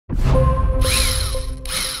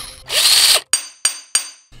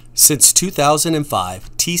Since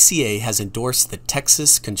 2005, TCA has endorsed the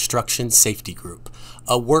Texas Construction Safety Group,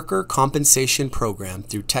 a worker compensation program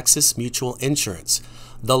through Texas Mutual Insurance,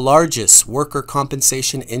 the largest worker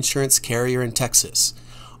compensation insurance carrier in Texas.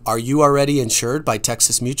 Are you already insured by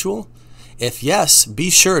Texas Mutual? If yes,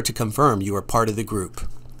 be sure to confirm you are part of the group.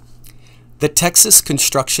 The Texas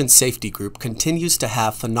Construction Safety Group continues to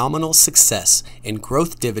have phenomenal success in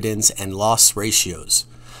growth dividends and loss ratios.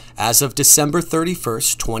 As of December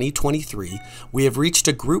 31st, 2023, we have reached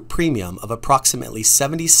a group premium of approximately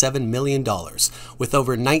 $77 million with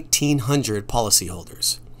over 1,900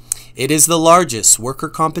 policyholders. It is the largest worker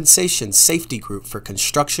compensation safety group for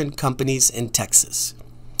construction companies in Texas.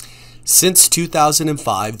 Since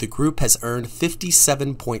 2005, the group has earned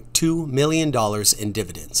 $57.2 million in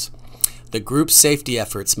dividends. The group's safety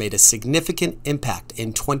efforts made a significant impact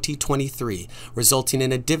in 2023, resulting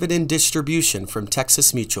in a dividend distribution from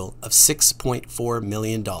Texas Mutual of $6.4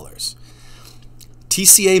 million.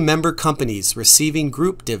 TCA member companies receiving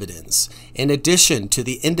group dividends, in addition to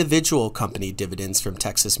the individual company dividends from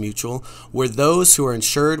Texas Mutual, were those who are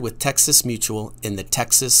insured with Texas Mutual in the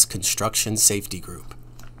Texas Construction Safety Group.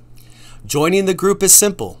 Joining the group is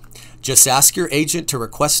simple. Just ask your agent to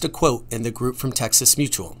request a quote in the group from Texas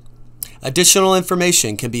Mutual. Additional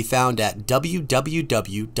information can be found at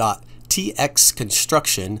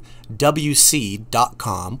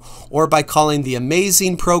www.txconstructionwc.com or by calling the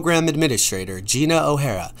amazing program administrator, Gina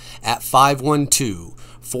O'Hara, at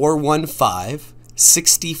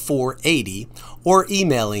 512-415-6480 or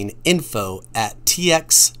emailing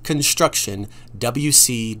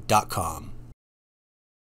info@txconstructionwc.com.